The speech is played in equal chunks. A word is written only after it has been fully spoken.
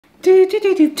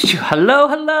Hello,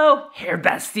 hello, hair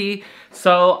bestie.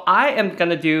 So I am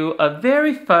gonna do a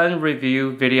very fun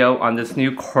review video on this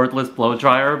new cordless blow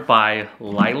dryer by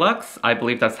Lylux. I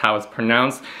believe that's how it's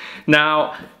pronounced.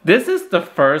 Now, this is the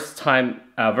first time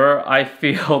ever I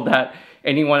feel that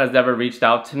anyone has ever reached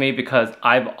out to me, because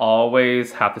I've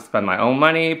always had to spend my own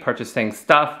money purchasing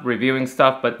stuff, reviewing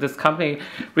stuff, but this company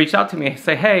reached out to me and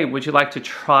say, hey, would you like to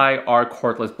try our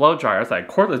cordless blow dryer? I was like,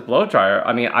 cordless blow dryer?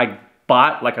 I mean, I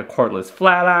bought like a cordless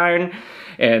flat iron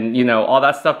and all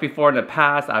that stuff before in the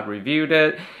past. I've reviewed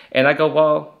it and I go,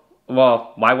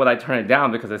 well, why would I turn it down?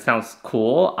 Because it sounds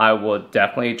cool. I would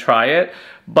definitely try it.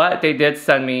 But they did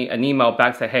send me an email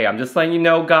back saying, hey, I'm just letting you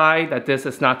know, guy, that this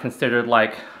is not considered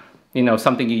like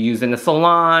something you use in the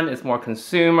salon. It's more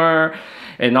consumer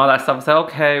and all that stuff. I said,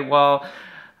 okay, well,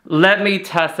 let me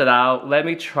test it out. Let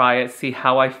me try it, see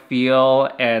how I feel,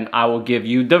 and I will give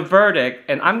you the verdict.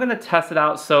 And I'm gonna test it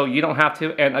out so you don't have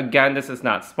to. And again, this is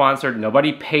not sponsored.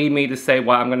 Nobody paid me to say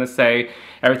what I'm gonna say.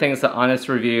 Everything is an honest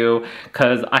review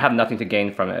because I have nothing to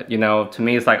gain from it. To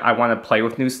me, it's like I wanna play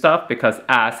with new stuff because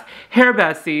as hair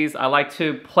besties, I like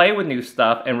to play with new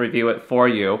stuff and review it for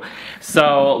you.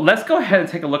 So let's go ahead and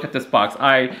take a look at this box.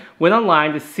 I went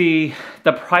online to see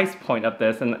the price point of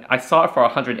this and I saw it for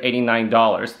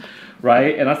 $189,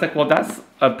 right? And I was like, well, that's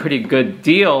a pretty good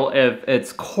deal if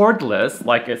it's cordless,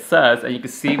 like it says, and you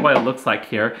can see what it looks like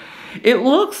here. It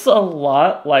looks a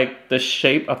lot like the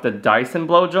shape of the Dyson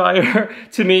blow dryer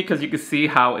to me, because you can see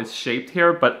how it's shaped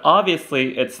here, but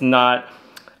obviously it's not,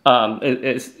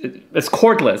 it's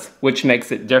cordless, which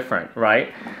makes it different,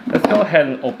 right? Let's go ahead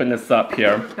and open this up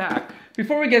here. Back.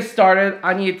 Before we get started,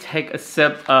 I need to take a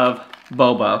sip of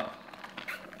boba.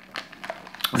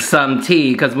 Some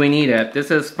tea, because we need it. This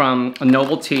is from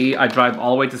Noble Tea. I drive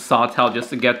all the way to Sawtell just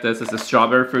to get this. It's a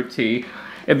strawberry fruit tea.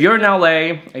 If you're in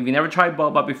LA, if you never tried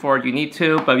boba before, you need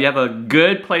to, but if you have a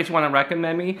good place you want to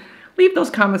recommend me, leave those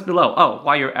comments below. Oh,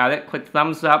 while you're at it, click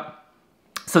thumbs up,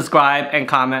 subscribe, and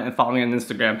comment, and follow me on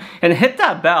Instagram. And hit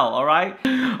that bell, alright?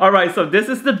 Alright, so this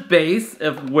is the base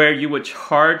of where you would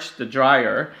charge the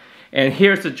dryer. And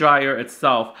here's the dryer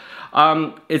itself.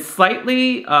 It's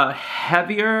slightly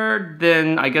heavier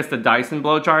than, I guess, the Dyson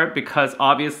blow dryer, because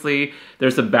obviously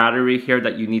there's a battery here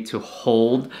that you need to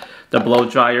hold the blow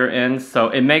dryer in, so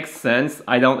it makes sense.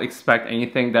 I don't expect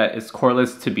anything that is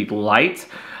cordless to be light,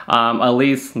 at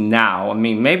least now. I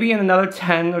mean, maybe in another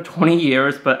 10 or 20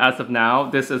 years, but as of now,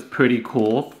 this is pretty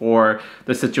cool for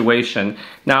the situation.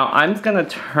 Now, I'm just gonna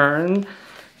turn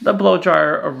the blow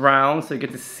dryer around so you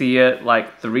get to see it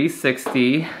like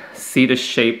 360, see the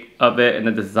shape of it and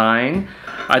the design.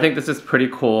 I think this is pretty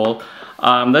cool.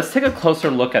 Let's take a closer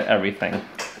look at everything.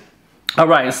 All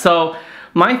right, so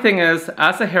my thing is,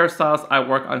 as a hairstylist, I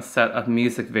work on set of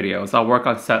music videos. I work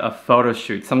on set of photo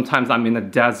shoots. Sometimes I'm in the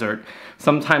desert.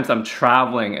 Sometimes I'm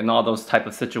traveling and all those type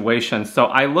of situations. So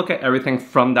I look at everything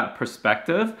from that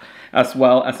perspective, as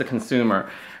well as a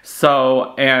consumer.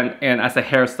 So, and as a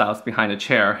hairstylist behind a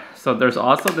chair. So there's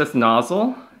also this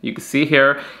nozzle. You can see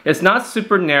here, it's not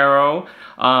super narrow,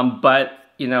 but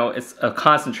it's a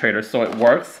concentrator, so it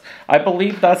works. I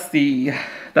believe that's the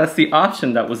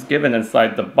option that was given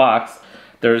inside the box.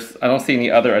 I don't see any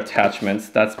other attachments.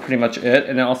 That's pretty much it.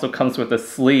 And it also comes with a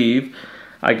sleeve,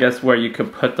 I guess, where you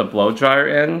could put the blow dryer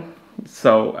in,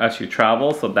 so as you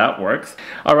travel, so that works.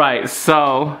 All right,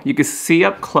 so you can see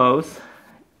up close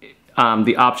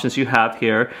the options you have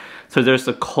here. So there's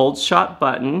a cold shot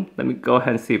button. Let me go ahead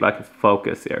and see if I can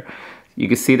focus here. You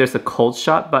can see there's a cold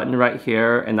shot button right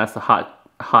here, and that's the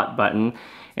hot button.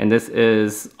 And this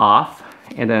is off.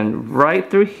 And then right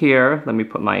through here, let me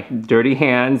put my dirty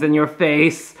hands in your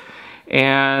face.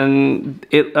 And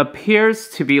it appears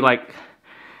to be like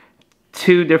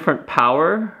two different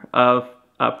power of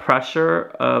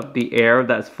pressure of the air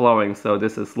that's flowing. So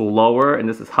this is lower and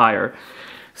this is higher.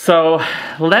 So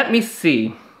let me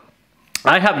see.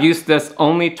 I have used this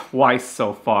only twice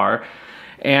so far,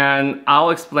 and I'll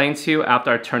explain to you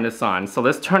after I turn this on. So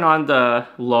let's turn on the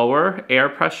lower air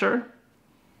pressure.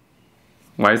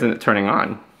 Why isn't it turning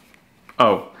on?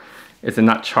 Oh, is it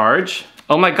not charged?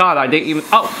 Oh my God, I didn't even,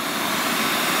 oh!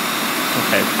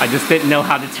 Okay, I just didn't know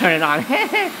how to turn it on.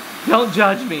 Don't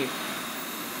judge me.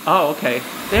 Oh, okay,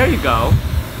 there you go.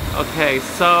 Okay,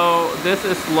 so this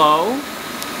is low.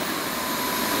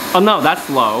 Oh no, that's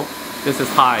low. This is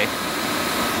high.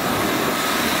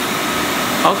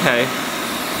 Okay.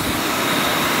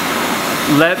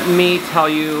 Let me tell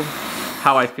you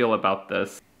how I feel about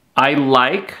this. I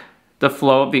like the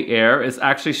flow of the air. Is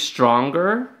actually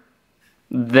stronger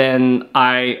than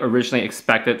I originally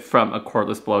expected from a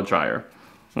cordless blow dryer.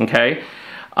 Okay,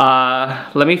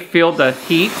 let me feel the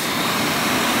heat.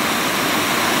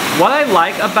 What I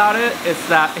like about it is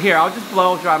that, here, I'll just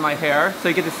blow dry my hair so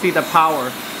you get to see the power.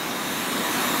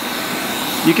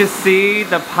 You can see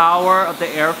the power of the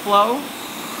airflow.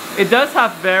 It does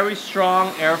have very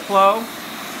strong airflow,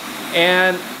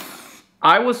 and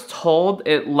I was told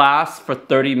it lasts for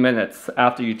 30 minutes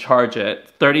after you charge it.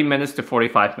 30 minutes to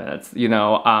 45 minutes, you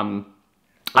know.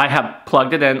 I have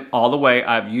plugged it in all the way.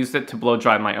 I've used it to blow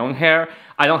dry my own hair.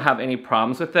 I don't have any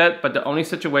problems with it, but the only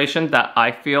situation that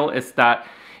I feel is that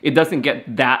it doesn't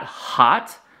get that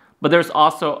hot, but there's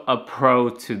also a pro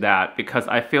to that, because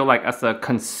I feel like as a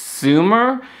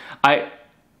consumer,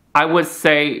 I would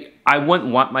say I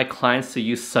wouldn't want my clients to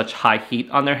use such high heat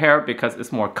on their hair, because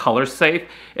it's more color safe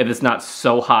if it's not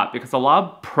so hot, because a lot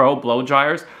of pro blow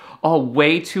dryers are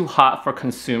way too hot for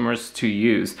consumers to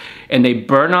use, and they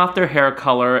burn off their hair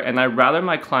color, and I'd rather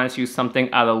my clients use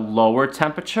something at a lower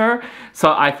temperature.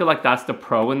 So I feel like that's the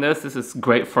pro in this. This is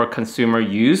great for consumer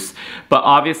use, but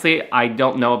obviously I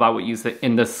don't know if I would use it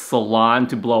in the salon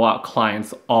to blow out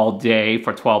clients all day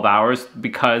for 12 hours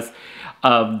because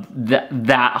of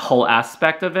that whole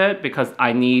aspect of it, because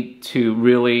I need to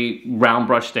really round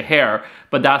brush the hair,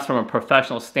 but that's from a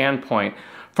professional standpoint.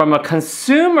 From a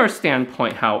consumer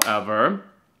standpoint, however,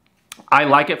 I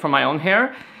like it for my own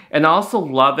hair, and I also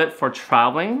love it for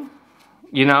traveling,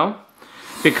 you know,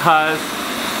 because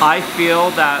I feel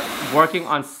that working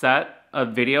on set of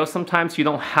video, sometimes you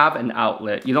don't have an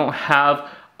outlet, you don't have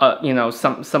you know,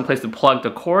 some place to plug the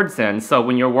cords in. So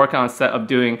when you're working on set of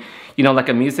doing, you know, like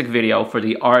a music video for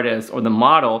the artist or the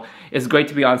model, it's great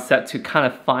to be on set to kind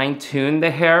of fine tune the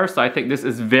hair. So I think this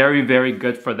is very, very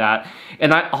good for that.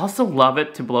 And I also love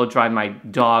it to blow dry my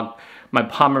dog, my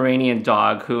Pomeranian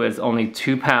dog, who is only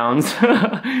 2 pounds.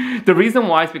 The reason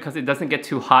why is because it doesn't get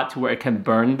too hot to where it can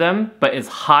burn them, but it's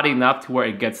hot enough to where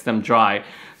it gets them dry.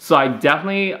 So I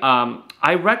definitely,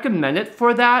 I recommend it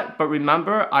for that, but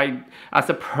remember, as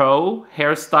a pro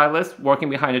hairstylist working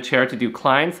behind a chair to do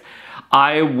clients,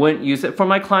 I wouldn't use it for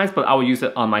my clients, but I would use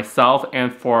it on myself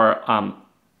and for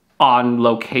on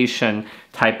location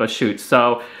type of shoots.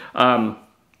 So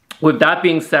with that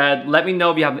being said, let me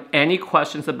know if you have any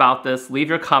questions about this. Leave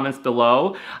your comments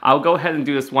below. I'll go ahead and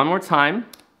do this one more time.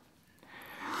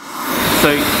 So,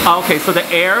 okay, so the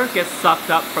air gets sucked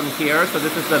up from here. So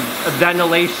this is a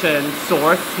ventilation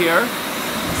source here.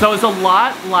 So it's a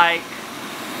lot like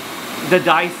the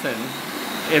Dyson,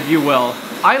 if you will.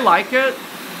 I like it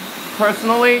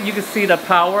personally. You can see the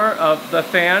power of the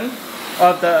fan,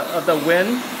 of the wind.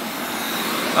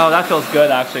 Oh, that feels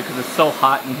good actually, because it's so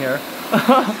hot in here.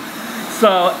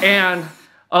 So, and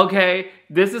okay,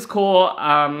 this is cool.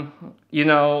 You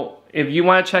know, if you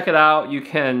want to check it out, you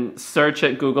can search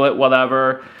it, Google it,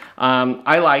 whatever.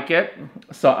 I like it,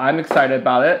 so I'm excited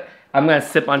about it. I'm gonna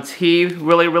sip on tea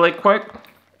really, really quick.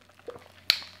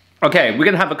 Okay, we're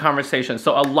gonna have a conversation.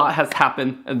 So a lot has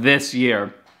happened this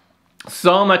year.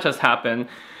 So much has happened.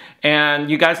 And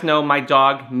you guys know my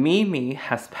dog, Mimi,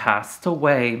 has passed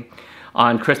away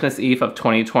on Christmas Eve of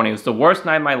 2020. It was the worst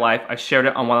night of my life. I shared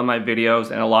it on one of my videos,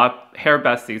 and a lot of hair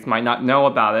besties might not know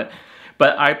about it.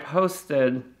 But I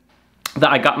posted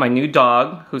that I got my new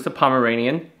dog, who's a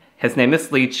Pomeranian. His name is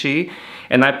Lychee,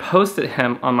 and I posted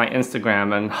him on my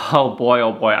Instagram, and oh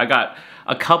boy, I got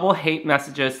a couple hate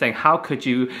messages saying, how could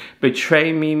you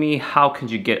betray Mimi? How could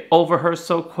you get over her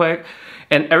so quick?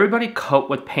 And everybody cope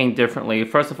with pain differently.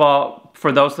 First of all,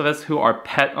 for those of us who are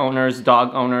pet owners,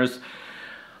 dog owners,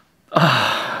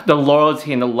 the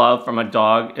loyalty and the love from a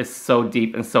dog is so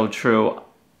deep and so true.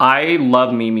 I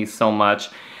love Mimi so much,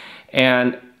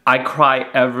 and I cry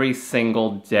every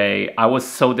single day. I was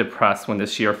so depressed when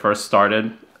this year first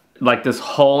started. Like this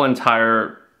whole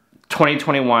entire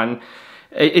 2021,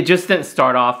 it just didn't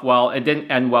start off well. It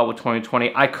didn't end well with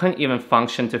 2020. I couldn't even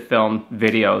function to film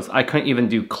videos. I couldn't even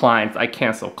do clients. I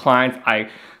canceled clients. I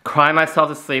cried myself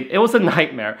to sleep. It was a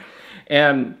nightmare.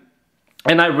 And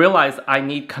I realized I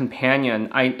need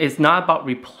companion. It's not about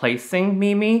replacing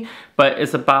Mimi, but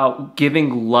it's about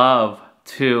giving love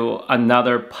to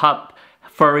another pup,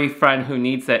 furry friend who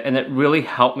needs it. And it really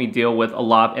helped me deal with a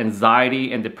lot of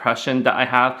anxiety and depression that I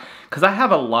have, because I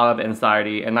have a lot of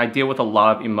anxiety and I deal with a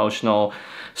lot of emotional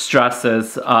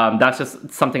stresses. That's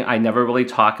just something I never really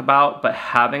talk about, but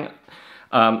having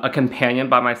a companion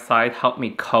by my side helped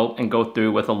me cope and go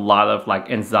through with a lot of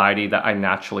like anxiety that I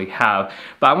naturally have.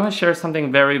 But I want to share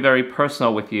something very, very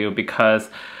personal with you, because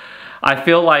I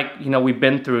feel like, you know, we've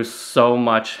been through so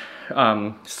much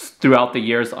throughout the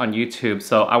years on YouTube.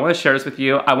 So I want to share this with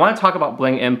you. I want to talk about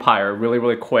Bling Empire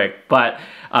really quick, but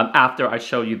after I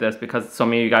show you this, because so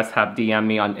many of you guys have DM'd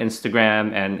me on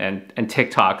Instagram and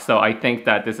TikTok. So I think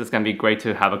that this is going to be great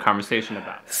to have a conversation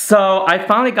about. So I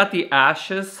finally got the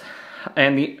ashes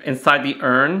and inside the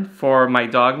urn for my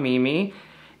dog Mimi.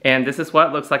 And this is what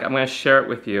it looks like. I'm going to share it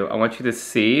with you. I want you to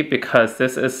see, because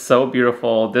this is so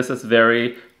beautiful. This is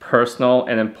very personal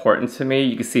and important to me.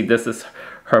 You can see this is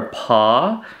her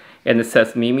paw, and it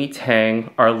says Mimi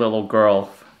Tang, our little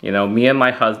girl. You know, me and my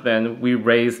husband, we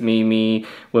raised Mimi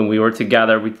when we were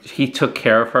together. He took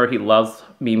care of her. He loves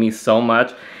Mimi so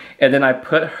much. And then I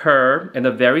put her in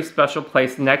a very special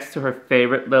place next to her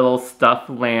favorite little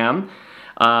stuffed lamb.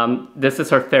 This is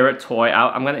her favorite toy.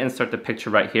 I'm going to insert the picture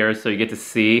right here so you get to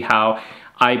see how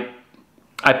I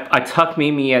tuck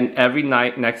Mimi in every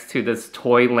night next to this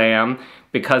toy lamb,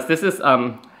 because this is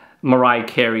Mariah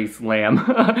Carey's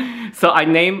lamb. So I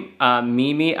named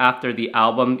Mimi after the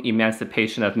album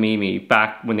Emancipation of Mimi,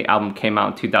 back when the album came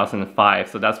out in 2005.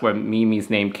 So that's where Mimi's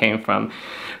name came from.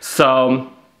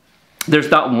 So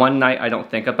there's not one night I don't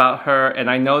think about her,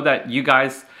 and I know that you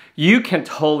guys, you can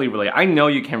totally relate. I know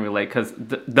you can relate, because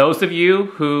those of you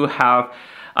who have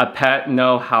a pet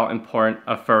know how important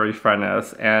a furry friend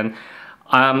is. And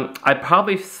I'd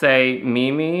probably say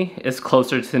Mimi is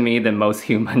closer to me than most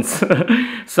humans.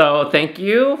 So thank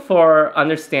you for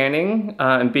understanding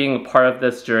and being a part of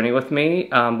this journey with me.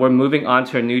 We're moving on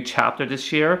to a new chapter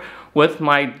this year with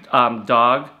my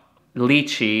dog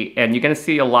Lychee, and you're gonna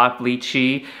see a lot of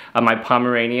Lychee, my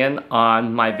Pomeranian,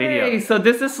 on my video. Hey, so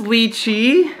this is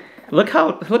Lychee. Look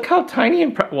how tiny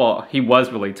and well, he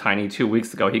was really tiny 2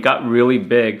 weeks ago. He got really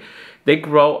big. They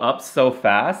grow up so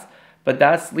fast. But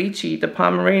that's Lychee, the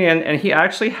Pomeranian, and he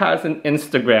actually has an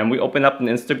Instagram. We opened up an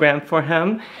Instagram for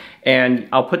him, and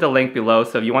I'll put the link below.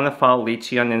 So if you want to follow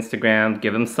Lychee on Instagram,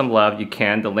 give him some love, you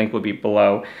can. The link will be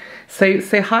below. Say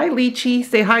hi, Lychee.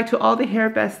 Say hi to all the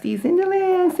hair besties in the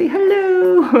land. Say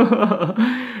hello.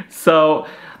 So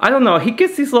I don't know. He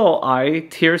gets these little eye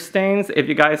tear stains. If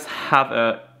you guys have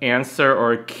an answer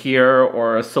or a cure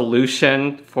or a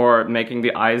solution for making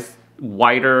the eyes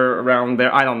whiter around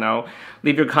there, I don't know.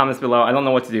 Leave your comments below. I don't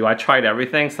know what to do. I tried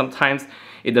everything. Sometimes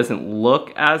it doesn't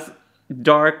look as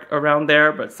dark around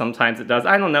there, but sometimes it does.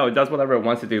 I don't know. It does whatever it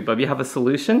wants to do. But if you have a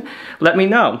solution, let me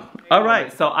know. All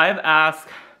right. So I've asked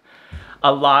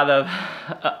a lot of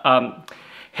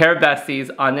hair besties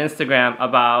on Instagram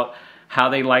about how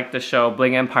they like the show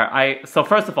Bling Empire. So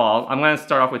first of all, I'm going to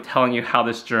start off with telling you how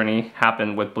this journey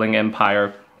happened with Bling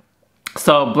Empire.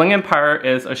 So Bling Empire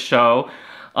is a show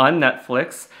on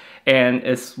Netflix, and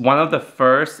it's one of the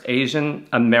first Asian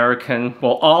American,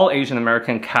 well, all Asian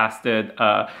American casted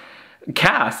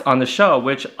cast on the show,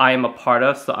 which I am a part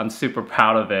of, so I'm super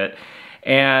proud of it.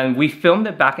 And we filmed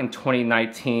it back in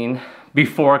 2019,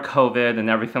 before COVID and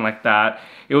everything like that.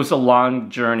 It was a long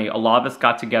journey. A lot of us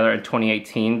got together in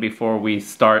 2018 before we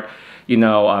start, you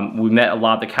know, we met a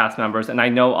lot of the cast members, and I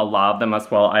know a lot of them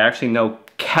as well. I actually know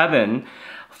Kevin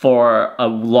for a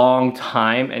long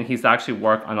time, and he's actually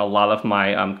worked on a lot of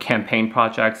my campaign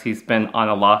projects. He's been on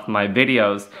a lot of my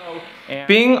videos.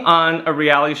 Being on a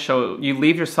reality show, you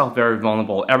leave yourself very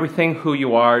vulnerable. Everything who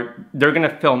you are, they're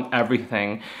gonna film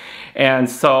everything. And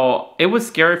so it was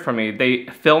scary for me. They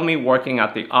filmed me working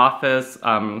at the office,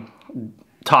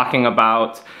 talking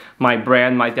about my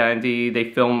brand, my identity.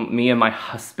 They filmed me and my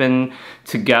husband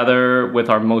together with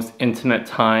our most intimate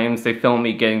times. They filmed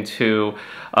me getting to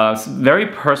very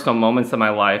personal moments in my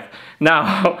life.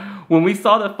 Now, when we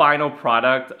saw the final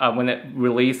product, when it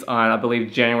released on, I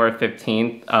believe, January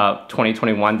 15th,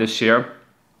 2021 this year,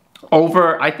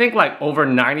 I think like over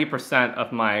 90%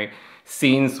 of my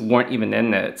scenes weren't even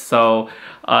in it. So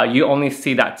you only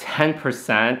see that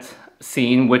 10%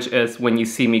 scene, which is when you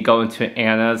see me go into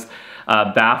Anna's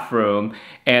bathroom,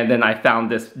 and then I found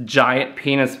this giant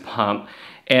penis pump.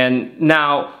 And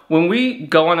now, when we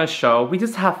go on a show, we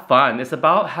just have fun. It's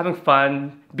about having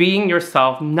fun, being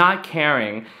yourself, not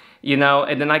caring, you know.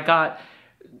 And then I got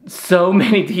so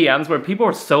many DMs where people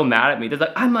were so mad at me. They're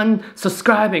like, I'm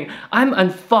unsubscribing, I'm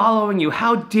unfollowing you,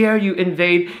 how dare you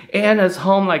invade Anna's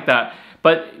home like that?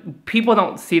 But people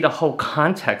don't see the whole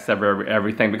context of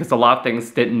everything, because a lot of things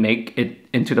didn't make it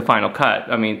into the final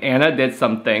cut. I mean, Anna did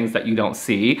some things that you don't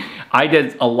see. I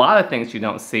did a lot of things you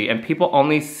don't see, and people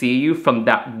only see you from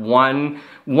that one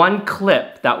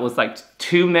clip that was like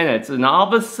 2 minutes, and all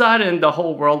of a sudden the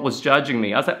whole world was judging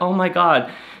me. I was like, oh my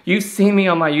God, you see me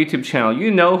on my YouTube channel,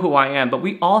 you know who I am, but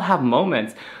we all have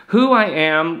moments. Who I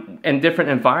am in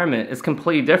different environment is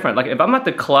completely different. Like if I'm at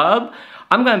the club,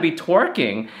 I'm gonna be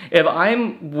twerking. If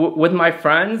I'm with my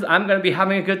friends, I'm gonna be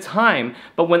having a good time.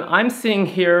 But when I'm sitting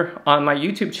here on my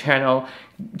YouTube channel,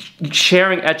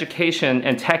 sharing education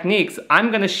and techniques,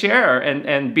 I'm gonna share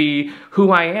and be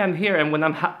who I am here. And when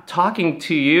I'm talking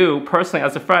to you personally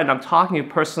as a friend, I'm talking to you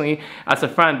personally as a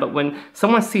friend. But when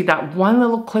someone sees that one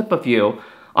little clip of you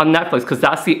on Netflix, because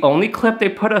that's the only clip they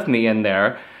put of me in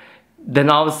there,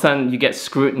 then all of a sudden you get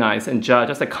scrutinized and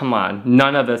judged. I said, come on,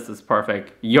 none of this is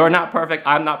perfect. You're not perfect,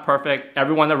 I'm not perfect,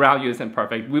 everyone around you isn't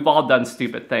perfect. We've all done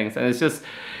stupid things. And it's just,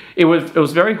 it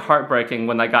was very heartbreaking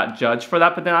when I got judged for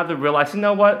that, but then I had to realize, you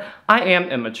know what, I am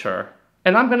immature.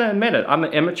 And I'm gonna admit it, I'm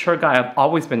an immature guy. I've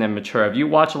always been immature. If you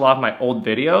watch a lot of my old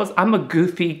videos, I'm a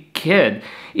goofy kid.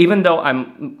 Even though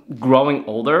I'm growing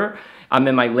older, I'm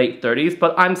in my late 30s,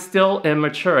 but I'm still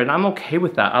immature, and I'm okay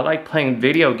with that. I like playing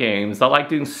video games. I like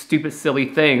doing stupid, silly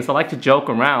things. I like to joke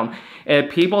around. And if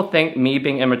people think me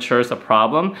being immature is a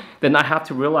problem, then I have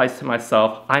to realize to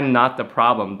myself, I'm not the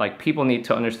problem. Like, people need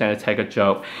to understand to take a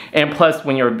joke. And plus,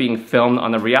 when you're being filmed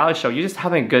on a reality show, you're just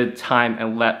having a good time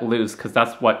and let loose, because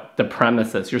that's what the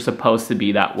premise is. You're supposed to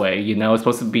be that way, you know? It's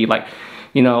supposed to be like,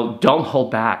 you know, don't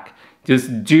hold back.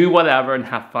 Just do whatever and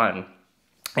have fun.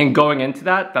 And going into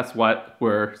that, that's what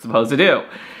we're supposed to do.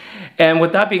 And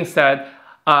with that being said,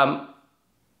 I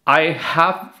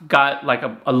have got like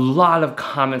a lot of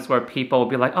comments where people will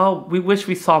be like, oh, we wish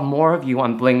we saw more of you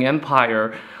on Bling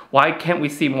Empire. Why can't we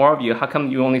see more of you? How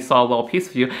come you only saw a little piece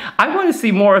of you? I want to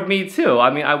see more of me too. I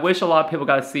mean, I wish a lot of people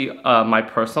got to see my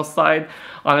personal side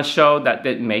on a show that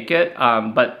didn't make it,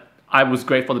 but I was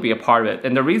grateful to be a part of it.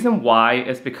 And the reason why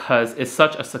is because it's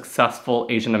such a successful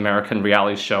Asian American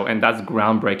reality show, and that's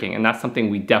groundbreaking, and that's something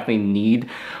we definitely need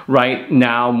right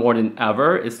now more than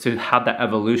ever, is to have that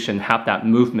evolution, have that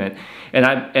movement.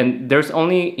 And there's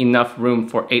only enough room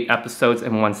for 8 episodes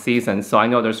in one season, so I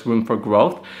know there's room for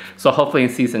growth. So hopefully in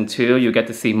season 2, you get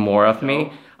to see more of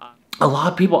me. A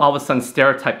lot of people all of a sudden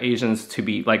stereotype Asians to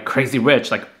be like crazy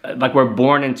rich, like we're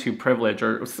born into privilege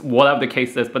or whatever the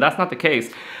case is, but that's not the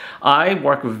case. I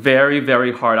work very,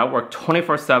 very hard. I work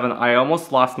 24/7. I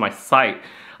almost lost my sight.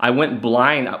 I went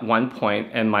blind at one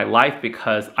point in my life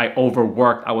because I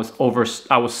overworked. I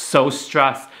was so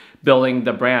stressed building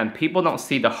the brand. People don't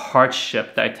see the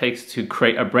hardship that it takes to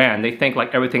create a brand. They think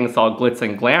like everything is all glitz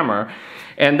and glamour.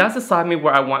 And that's the side of me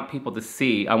where I want people to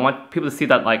see. I want people to see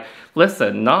that, like,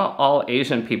 listen, not all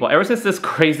Asian people, ever since this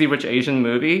Crazy Rich Asian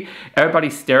movie,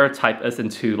 everybody stereotyped us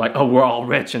into like, oh, we're all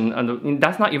rich, and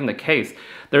that's not even the case.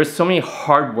 There's so many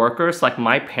hard workers, like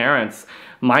my parents,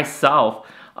 myself,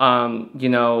 you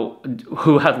know,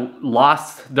 who had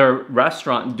lost their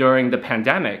restaurant during the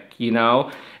pandemic, you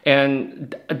know?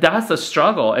 And that's a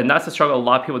struggle, and that's a struggle a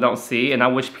lot of people don't see, and I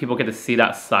wish people get to see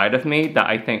that side of me that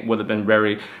I think would have been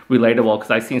very relatable, because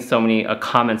I've seen so many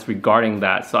comments regarding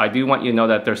that. So I do want you to know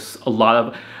that there's a lot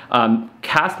of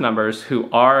cast members who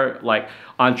are like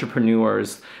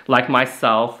entrepreneurs like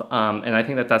myself, and I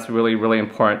think that that's really, really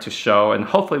important to show, and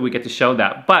hopefully we get to show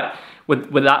that. But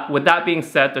with that being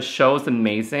said, the show is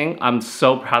amazing. I'm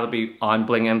so proud to be on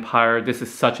Bling Empire. This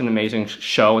is such an amazing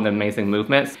show and amazing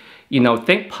movement. You know,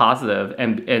 think positive,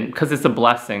 and because it's a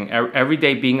blessing. Every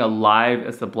day being alive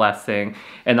is a blessing,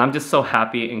 and I'm just so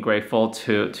happy and grateful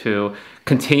to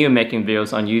continue making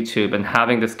videos on YouTube and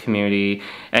having this community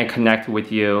and connect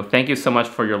with you. Thank you so much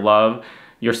for your love,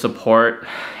 your support,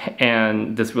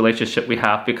 and this relationship we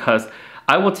have, because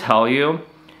I will tell you,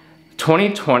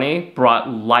 2020 brought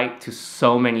light to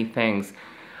so many things.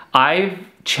 I've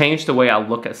changed the way I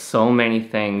look at so many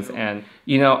things, and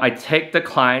you know, I take the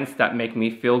clients that make me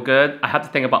feel good. I have to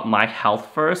think about my health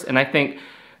first, and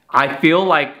I feel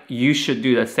like you should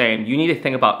do the same. You need to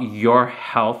think about your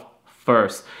health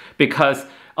first, because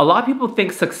a lot of people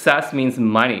think success means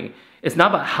money. It's not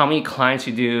about how many clients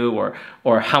you do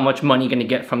or how much money you're gonna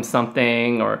get from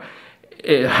something or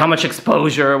how much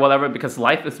exposure or whatever, because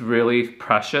life is really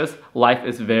precious. Life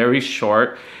is very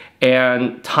short,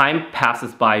 and time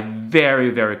passes by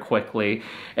very, very quickly.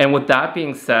 And with that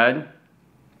being said,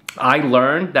 I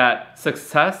learned that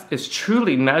success is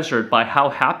truly measured by how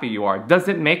happy you are. Does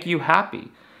it make you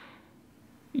happy?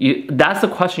 That's the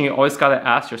question you always gotta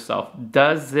ask yourself.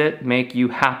 Does it make you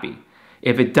happy?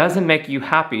 If it doesn't make you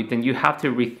happy, then you have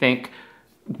to rethink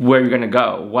where you're gonna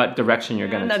go, what direction you're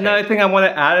gonna take. Another thing I wanna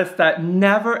add is that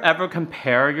never ever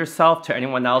compare yourself to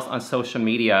anyone else on social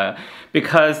media,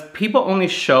 because people only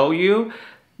show you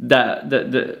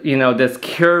you know, this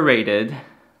curated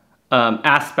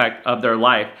aspect of their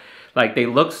life. Like they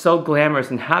look so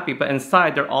glamorous and happy, but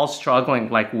inside they're all struggling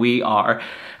like we are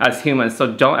as humans.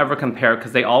 So don't ever compare,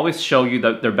 because they always show you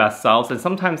their best selves. And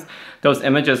sometimes those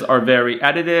images are very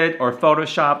edited or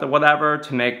photoshopped or whatever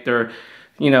to make their,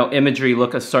 you know, imagery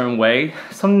look a certain way.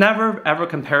 So never ever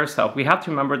compare yourself. We have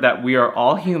to remember that we are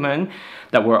all human,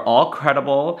 that we're all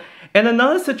credible. And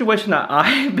another situation that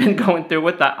I've been going through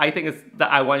with that I think is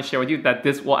that I want to share with you, that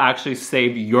this will actually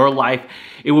save your life.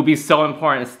 It will be so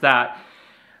important, is that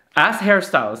as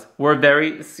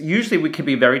hairstylists, usually we can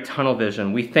be very tunnel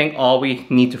vision. We think all we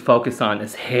need to focus on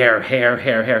is hair, hair,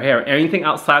 hair, hair, hair. Anything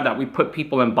outside that, we put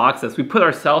people in boxes. We put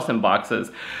ourselves in boxes.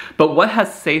 But what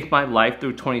has saved my life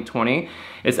through 2020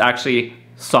 is actually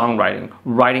songwriting,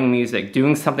 writing music,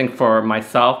 doing something for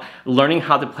myself, learning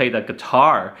how to play the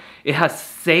guitar. It has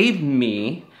saved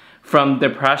me from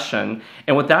depression.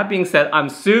 And with that being said, I'm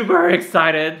super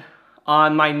excited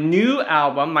on my new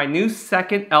album, my new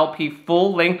second LP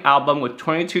full-length album with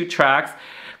 22 tracks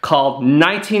called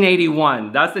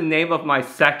 1981. That's the name of my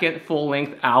second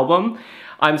full-length album.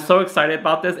 I'm so excited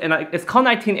about this, and it's called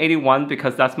 1981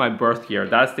 because that's my birth year.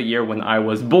 That's the year when I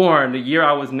was born, the year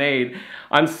I was made.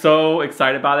 I'm so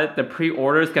excited about it. The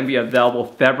pre-orders can be available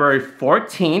February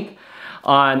 14th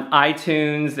on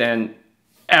iTunes and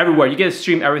everywhere. You get to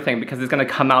stream everything because it's gonna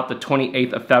come out the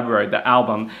 28th of February, the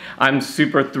album. I'm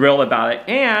super thrilled about it.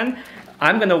 And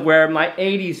I'm gonna wear my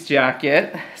 80s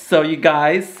jacket. So you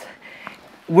guys,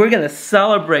 we're gonna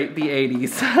celebrate the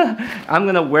 80s. I'm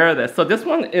gonna wear this. So this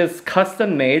one is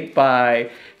custom made by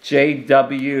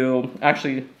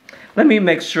actually, let me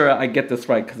make sure I get this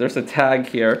right because there's a tag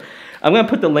here. I'm gonna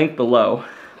put the link below,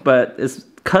 but it's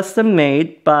custom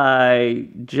made by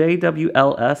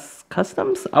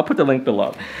JWLSCUSTOMS. I'll put the link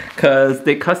below because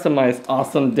they customize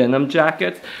awesome denim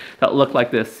jackets that look like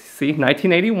this. See,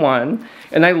 1981.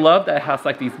 And I love that it has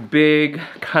like these big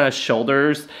kind of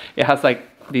shoulders. It has like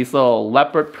these little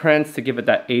leopard prints to give it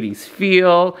that 80s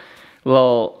feel.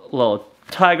 Little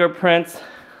tiger prints.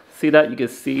 See that? You can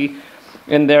see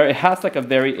in there. It has like a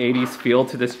very 80s feel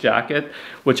to this jacket,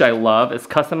 which I love. It's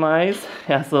customized. It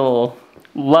has little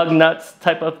lug nuts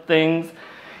type of things,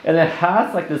 and it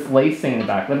has like this lacing in the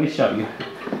back. Let me show you.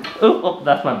 Oh,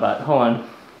 that's my butt. Hold on.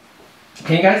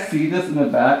 Can you guys see this in the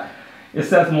back? It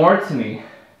says "More to Me."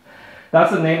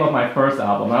 That's the name of my first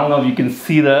album. I don't know if you can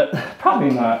see that.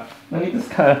 Probably not. Let me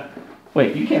just kind of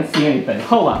wait. You can't see anything.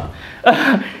 Hold on.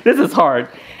 This is hard.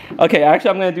 Okay,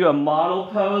 actually, I'm gonna do a model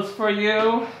pose for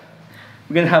you.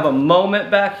 We're gonna have a moment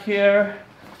back here.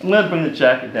 I'm gonna bring the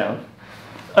jacket down.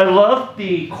 I love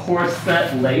the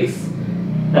corset lace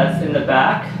that's in the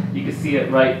back. You can see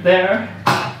it right there.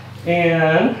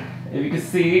 And if you can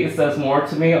see, it says "More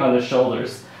to Me" on the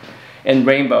shoulders. And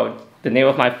Rainbow, the name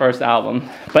of my first album.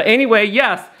 But anyway,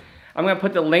 yes, I'm gonna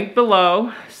put the link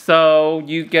below so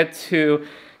you get to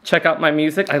check out my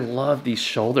music. I love these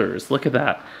shoulders, look at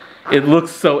that. It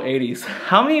looks so 80s.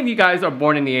 How many of you guys are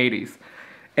born in the 80s?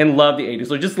 And love the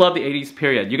 80s, or just love the 80s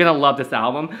period? You're gonna love this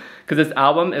album, because this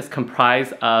album is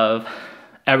comprised of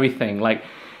everything, like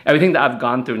everything that I've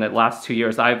gone through in the last 2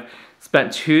 years. I've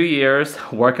spent 2 years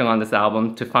working on this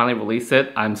album to finally release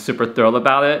it. I'm super thrilled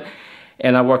about it,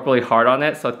 and I worked really hard on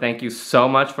it, so thank you so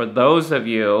much for those of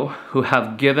you who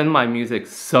have given my music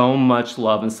so much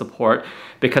love and support,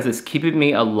 because it's keeping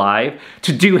me alive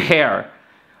to do hair.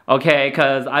 Okay,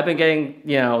 because I've been getting,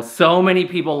 you know, so many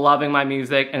people loving my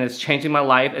music, and it's changing my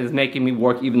life. It's making me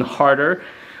work even harder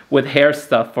with hair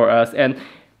stuff for us. And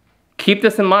keep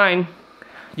this in mind,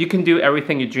 you can do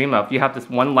everything you dream of. You have this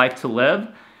one life to live.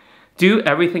 Do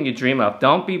everything you dream of.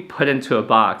 Don't be put into a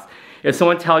box. If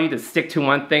someone tells you to stick to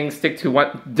one thing,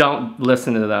 don't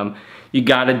listen to them. You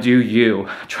gotta do you.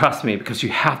 Trust me, because you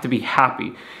have to be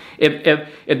happy.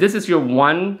 If this is your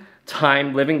one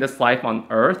time living this life on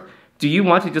earth, do you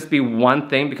want to just be one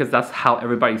thing because that's how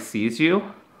everybody sees you?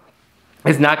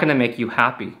 It's not gonna make you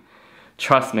happy.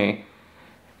 Trust me.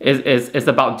 It's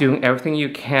about doing everything you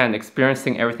can,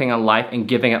 experiencing everything in life, and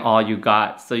giving it all you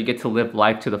got so you get to live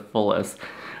life to the fullest.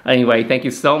 Anyway, thank you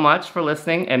so much for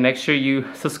listening, and make sure you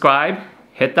subscribe,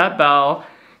 hit that bell,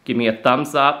 give me a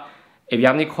thumbs up. If you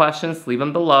have any questions, leave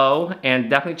them below, and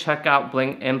definitely check out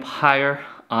Bling Empire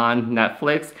on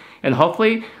Netflix. And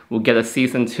hopefully we'll get a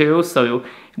season 2, so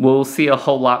we'll see a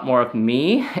whole lot more of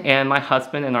me and my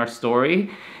husband in our story.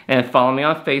 And follow me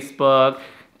on Facebook,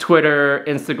 Twitter,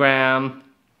 Instagram,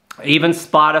 even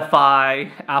Spotify,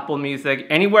 Apple Music,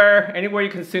 anywhere you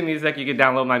consume music, you can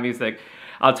download my music.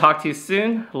 I'll talk to you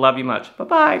soon. Love you much.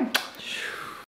 Bye-bye.